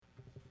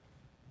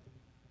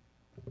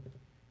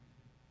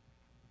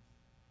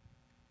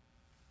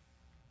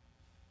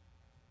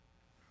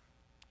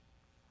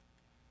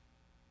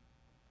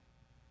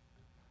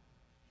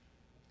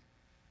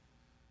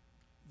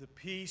The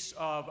peace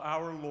of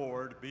our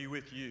Lord be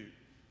with you.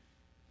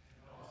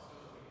 And also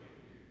with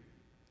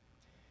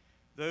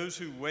you. Those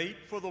who wait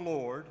for the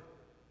Lord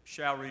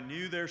shall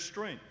renew their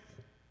strength.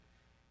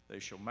 They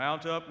shall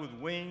mount up with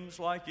wings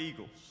like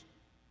eagles.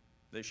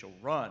 They shall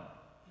run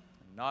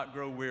and not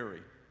grow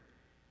weary.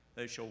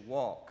 They shall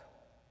walk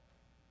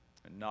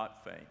and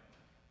not faint.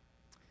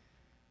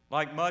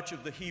 Like much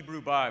of the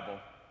Hebrew Bible,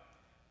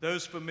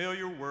 those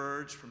familiar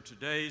words from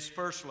today's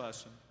first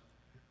lesson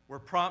were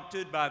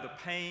prompted by the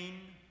pain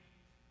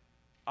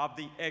of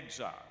the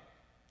exile.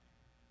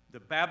 The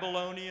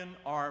Babylonian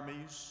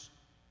army's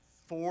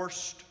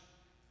forced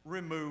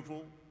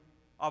removal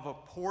of a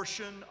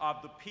portion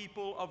of the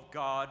people of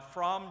God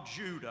from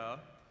Judah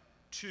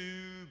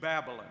to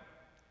Babylon.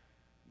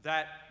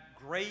 That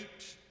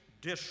great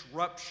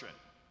disruption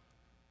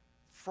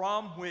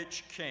from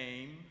which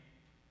came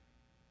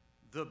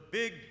the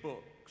big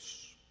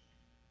books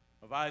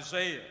of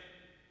Isaiah,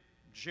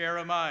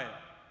 Jeremiah,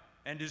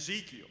 and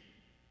Ezekiel,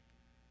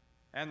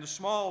 and the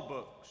small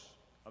books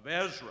of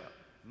Ezra,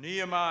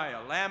 Nehemiah,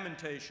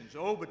 Lamentations,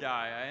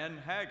 Obadiah, and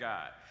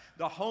Haggai,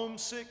 the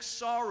homesick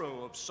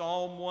sorrow of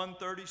Psalm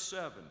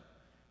 137.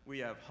 We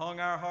have hung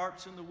our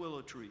harps in the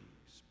willow trees,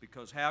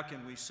 because how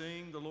can we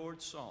sing the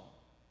Lord's song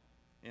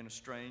in a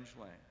strange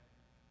land?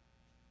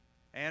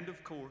 And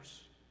of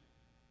course,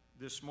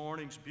 this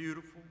morning's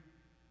beautiful,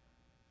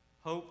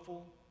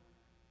 hopeful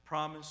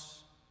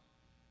promise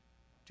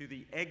to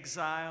the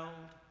exiled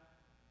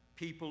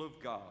people of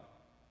God.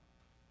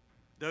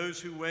 Those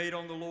who wait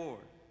on the Lord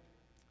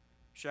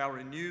shall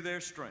renew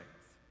their strength.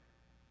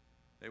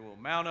 They will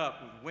mount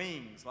up with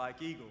wings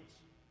like eagles.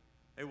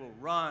 They will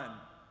run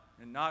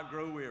and not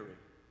grow weary.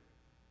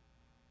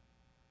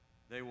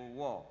 They will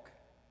walk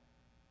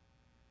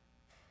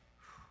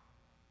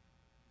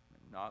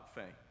and not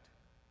faint.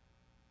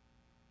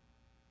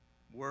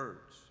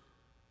 Words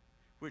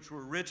which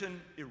were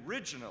written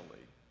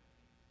originally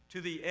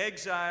to the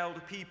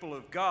exiled people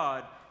of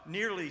God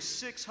nearly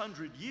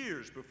 600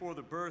 years before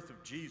the birth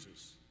of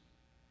Jesus,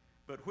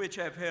 but which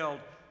have held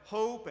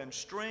hope and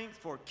strength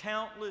for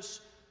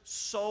countless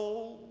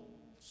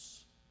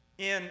souls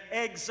in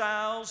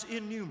exiles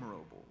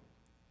innumerable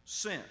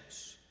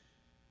since,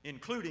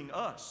 including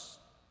us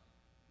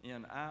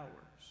in ours.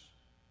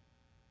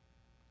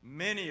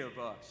 Many of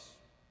us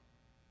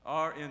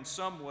are in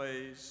some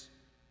ways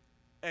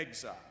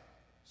exiles.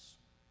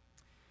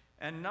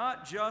 And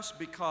not just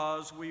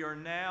because we are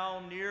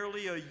now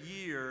nearly a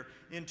year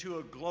into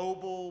a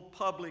global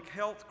public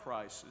health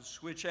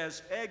crisis which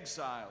has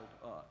exiled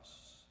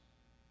us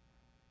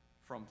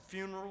from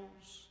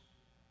funerals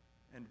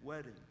and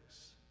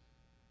weddings,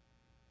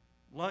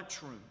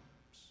 lunchrooms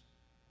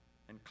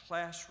and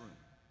classrooms,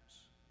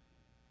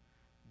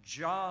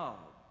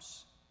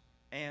 jobs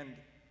and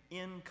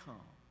income,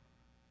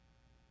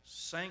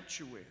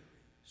 sanctuaries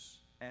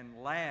and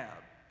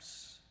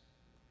labs,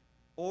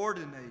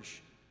 ordinations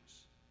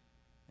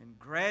and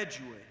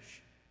graduations,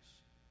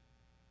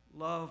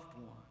 loved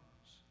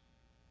ones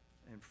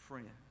and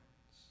friends.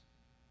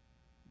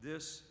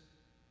 This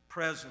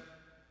present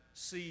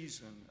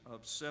season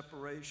of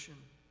separation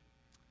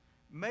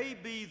may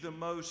be the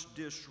most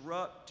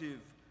disruptive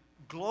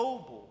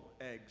global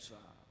exile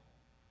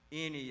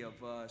any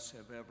of us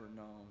have ever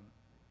known,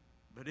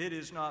 but it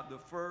is not the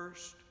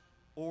first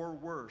or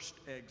worst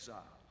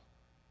exile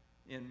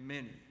in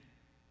many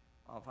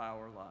of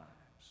our lives.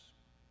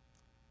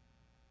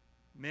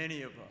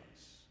 Many of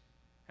us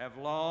have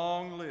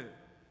long lived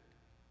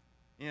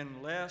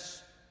in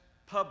less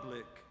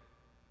public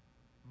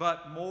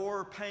but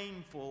more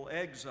painful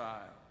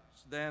exiles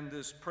than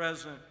this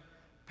present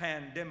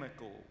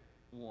pandemical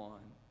one.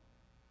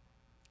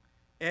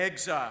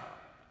 Exiled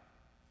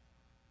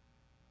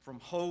from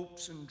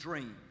hopes and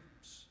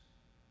dreams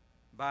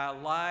by a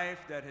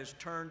life that has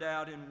turned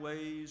out in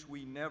ways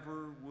we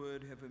never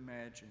would have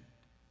imagined.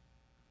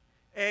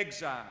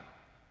 Exiled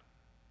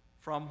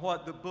from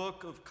what the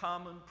Book of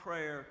Common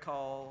Prayer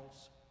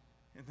calls,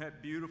 in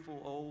that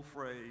beautiful old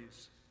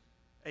phrase,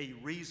 a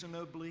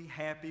reasonably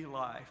happy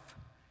life,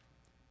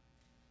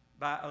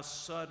 by a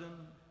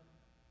sudden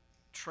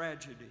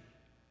tragedy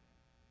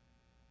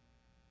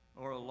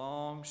or a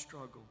long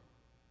struggle,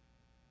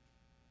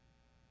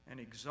 an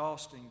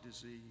exhausting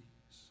disease,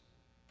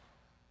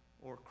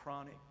 or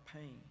chronic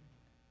pain.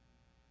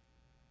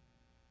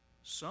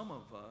 Some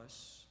of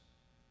us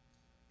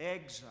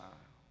exiled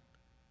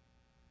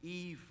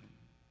even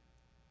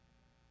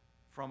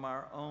from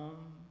our own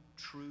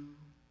true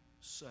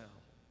selves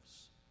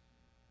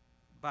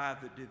by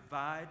the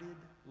divided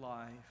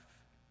life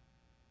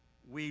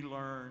we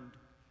learned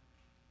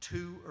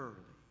too early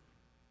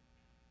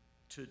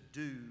to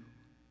do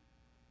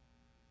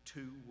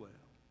too well.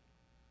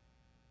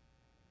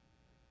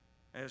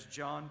 As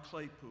John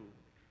Claypool,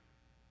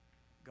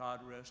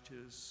 God rest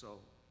his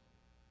soul,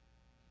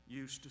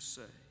 used to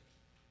say,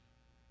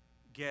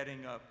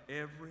 getting up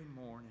every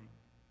morning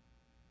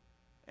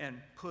and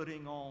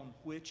putting on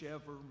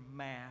whichever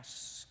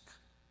mask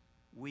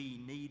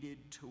we needed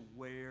to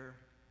wear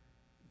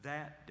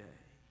that day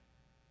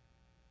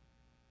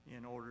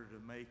in order to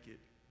make it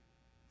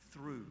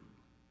through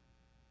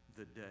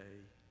the day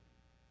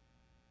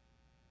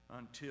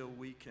until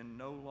we can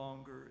no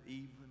longer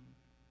even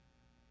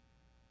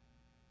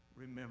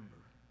remember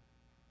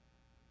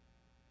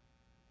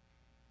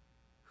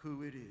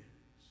who it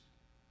is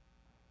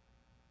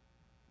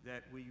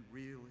that we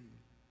really,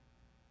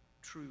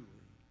 truly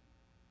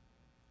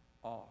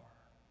are.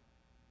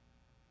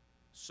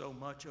 So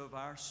much of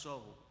our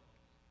soul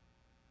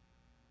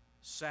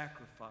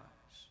sacrificed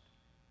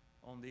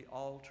on the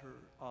altar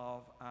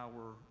of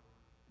our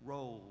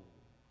role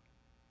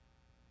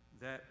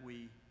that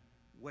we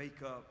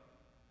wake up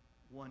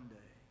one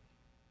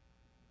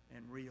day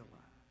and realize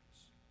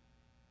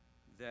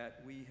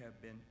that we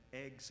have been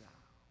exiled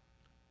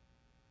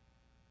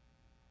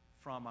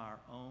from our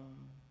own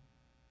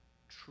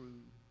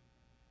true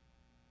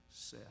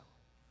self.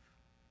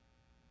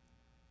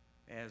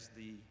 As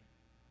the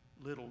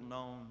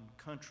little-known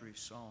country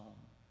song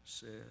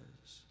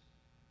says,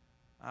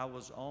 I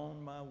was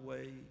on my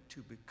way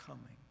to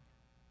becoming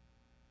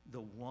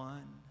the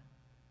one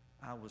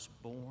I was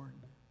born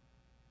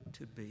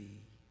to be.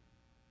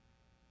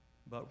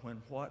 But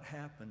when what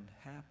happened,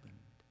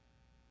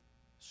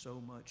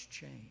 so much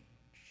changed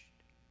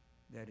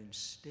that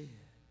instead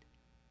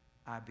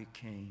I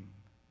became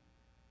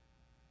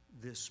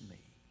this me.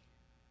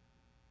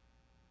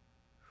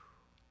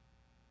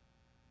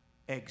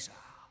 Exiled.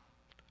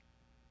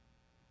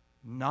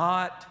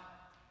 Not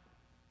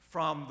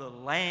from the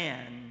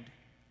land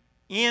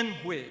in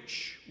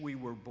which we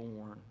were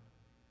born,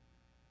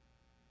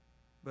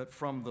 but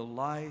from the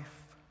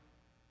life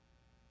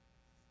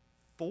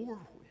for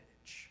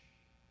which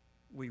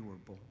we were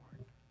born.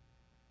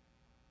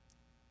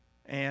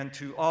 And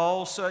to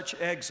all such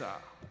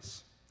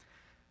exiles,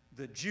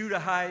 the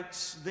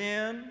Judahites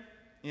then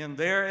in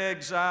their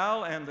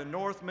exile and the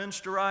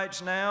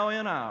Northminsterites now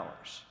in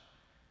ours,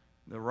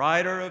 the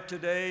writer of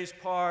today's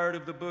part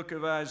of the book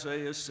of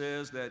Isaiah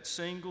says that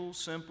single,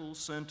 simple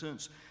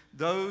sentence,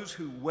 those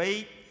who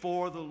wait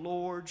for the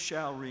Lord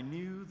shall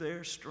renew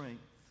their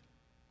strength.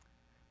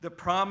 The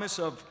promise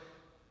of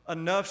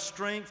enough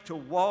strength to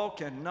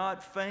walk and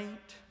not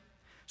faint,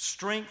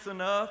 strength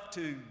enough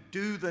to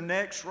do the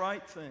next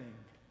right thing,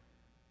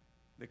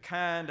 the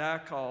kind I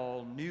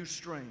call new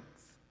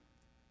strength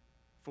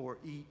for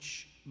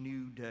each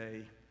new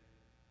day.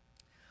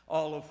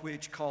 All of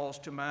which calls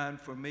to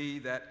mind for me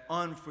that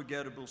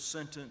unforgettable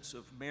sentence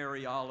of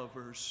Mary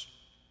Oliver's.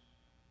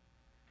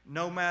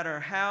 No matter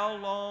how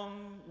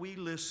long we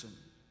listen,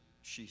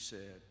 she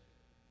said,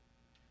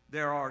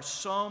 there are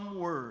some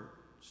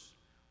words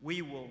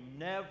we will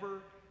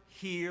never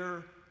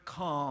hear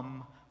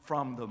come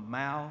from the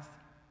mouth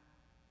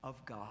of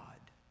God.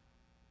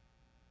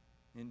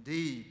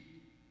 Indeed,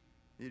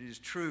 it is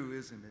true,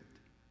 isn't it?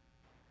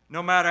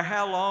 No matter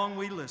how long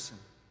we listen,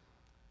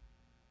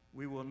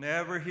 we will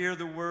never hear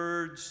the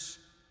words,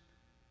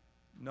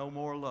 no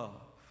more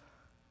love,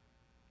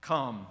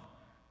 come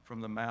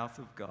from the mouth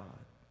of God.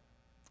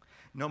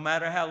 No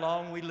matter how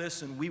long we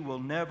listen, we will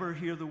never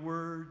hear the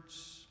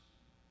words,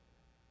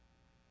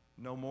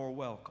 no more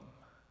welcome,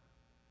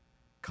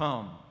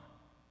 come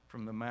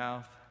from the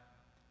mouth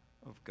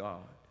of God.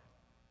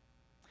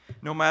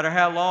 No matter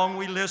how long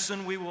we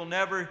listen, we will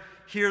never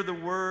hear the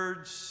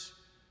words,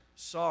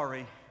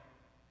 sorry,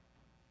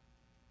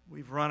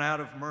 we've run out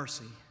of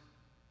mercy,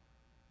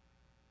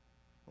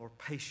 or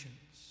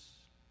patience,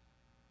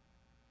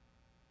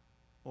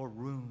 or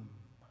room,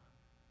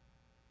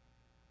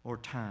 or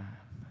time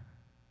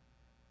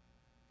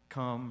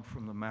come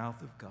from the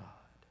mouth of God.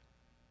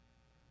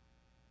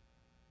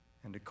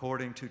 And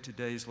according to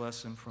today's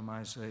lesson from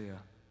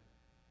Isaiah,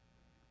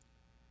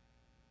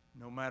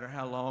 no matter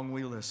how long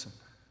we listen,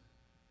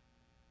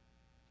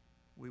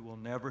 we will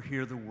never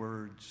hear the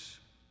words,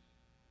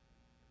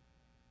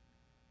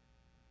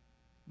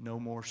 no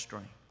more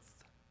strength,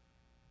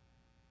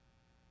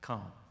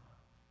 come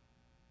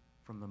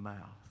from the mouth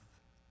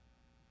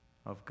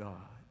of God.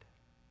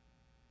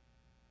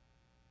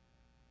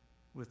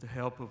 With the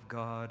help of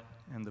God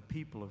and the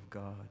people of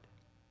God,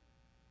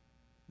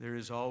 there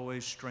is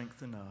always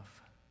strength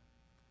enough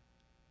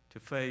to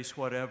face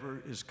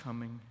whatever is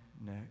coming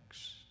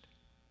next.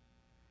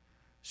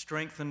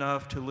 Strength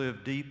enough to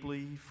live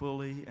deeply,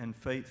 fully, and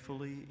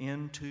faithfully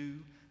into,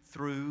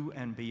 through,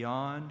 and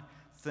beyond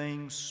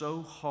things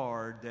so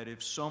hard that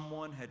if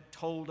someone had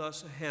told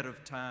us ahead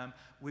of time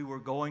we were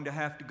going to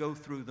have to go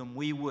through them,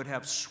 we would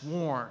have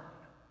sworn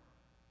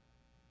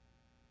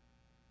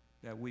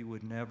that we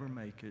would never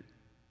make it.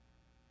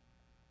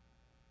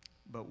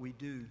 But we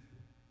do.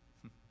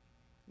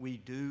 We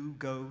do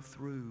go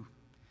through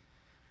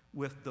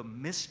with the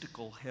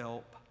mystical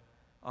help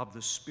of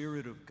the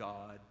Spirit of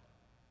God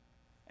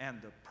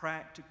and the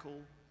practical,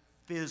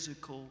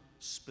 physical,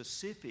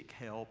 specific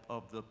help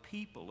of the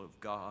people of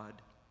God.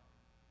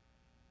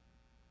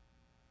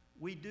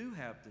 We do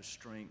have the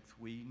strength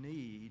we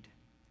need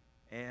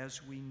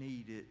as we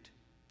need it.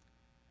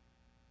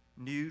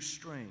 New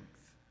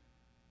strength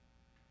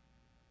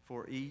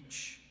for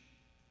each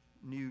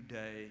new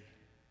day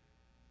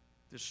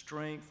the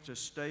strength to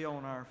stay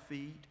on our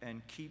feet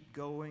and keep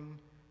going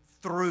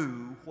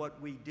through what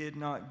we did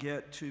not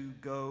get to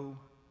go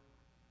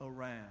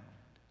around,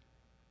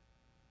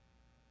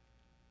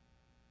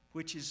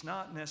 which is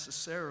not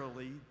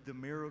necessarily the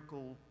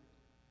miracle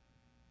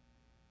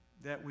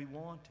that we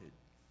wanted.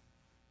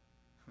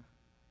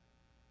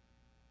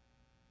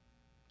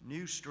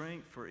 New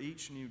strength for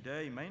each new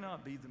day may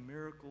not be the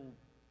miracle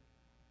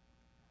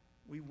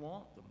we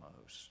want the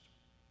most.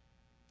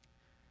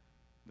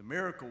 The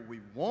miracle we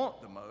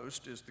want the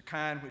most is the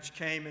kind which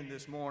came in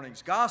this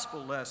morning's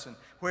gospel lesson,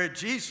 where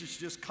Jesus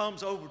just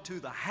comes over to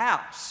the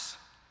house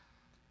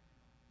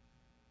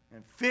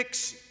and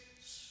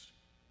fixes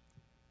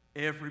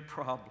every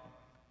problem,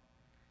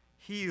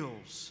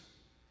 heals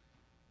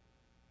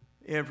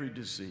every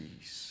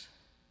disease,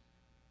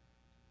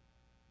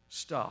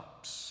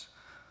 stops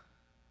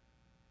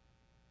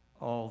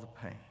all the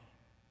pain.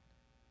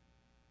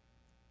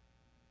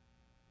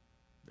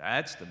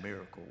 That's the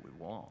miracle we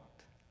want.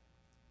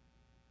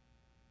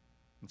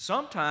 And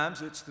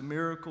sometimes it's the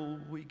miracle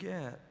we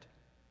get.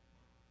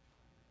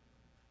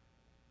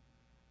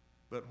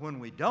 But when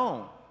we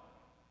don't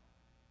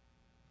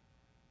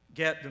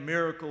get the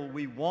miracle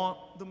we want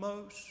the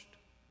most,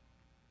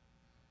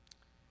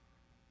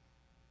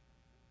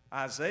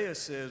 Isaiah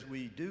says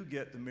we do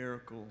get the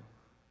miracle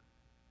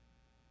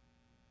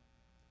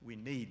we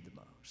need the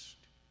most.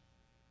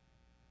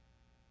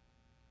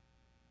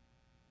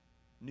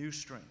 New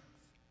strength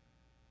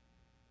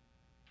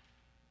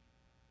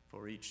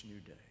for each new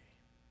day.